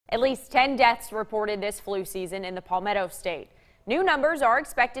At least 10 deaths reported this flu season in the Palmetto State. New numbers are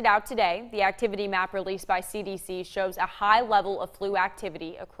expected out today. The activity map released by CDC shows a high level of flu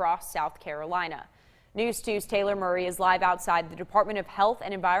activity across South Carolina. News 2's Taylor Murray is live outside the Department of Health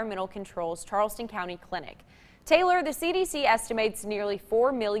and Environmental Control's Charleston County Clinic. Taylor, the CDC estimates nearly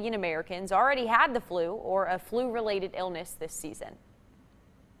 4 million Americans already had the flu or a flu-related illness this season.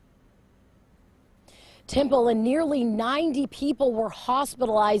 Temple, and nearly 90 people were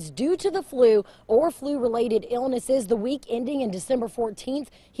hospitalized due to the flu or flu-related illnesses the week ending in December 14th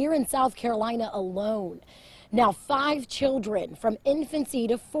here in South Carolina alone. Now, 5 children from infancy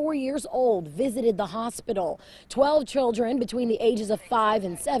to 4 years old visited the hospital. 12 children between the ages of 5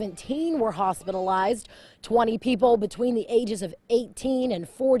 and 17 were hospitalized. 20 people between the ages of 18 and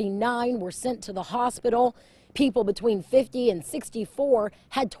 49 were sent to the hospital. People between 50 and 64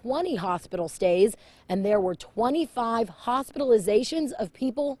 had 20 hospital stays, and there were 25 hospitalizations of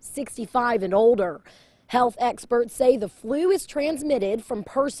people 65 and older. Health experts say the flu is transmitted from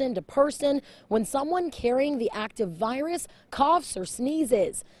person to person when someone carrying the active virus coughs or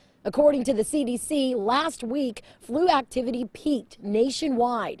sneezes. According to the CDC, last week, flu activity peaked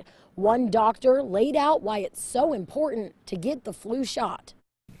nationwide. One doctor laid out why it's so important to get the flu shot.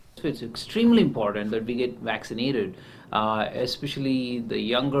 So it's extremely important that we get vaccinated, especially the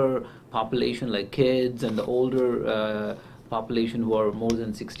younger population like kids and the older population who are more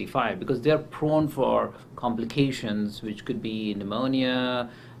than 65, because they are prone for complications which could be pneumonia,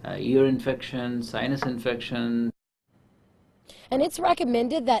 ear infection, sinus infection. And it's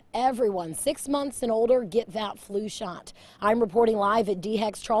recommended that everyone 6 months and older get that flu shot. I'm reporting live at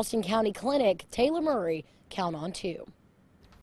DHEC's Charleston County Clinic. Taylor Murray, Count on 2.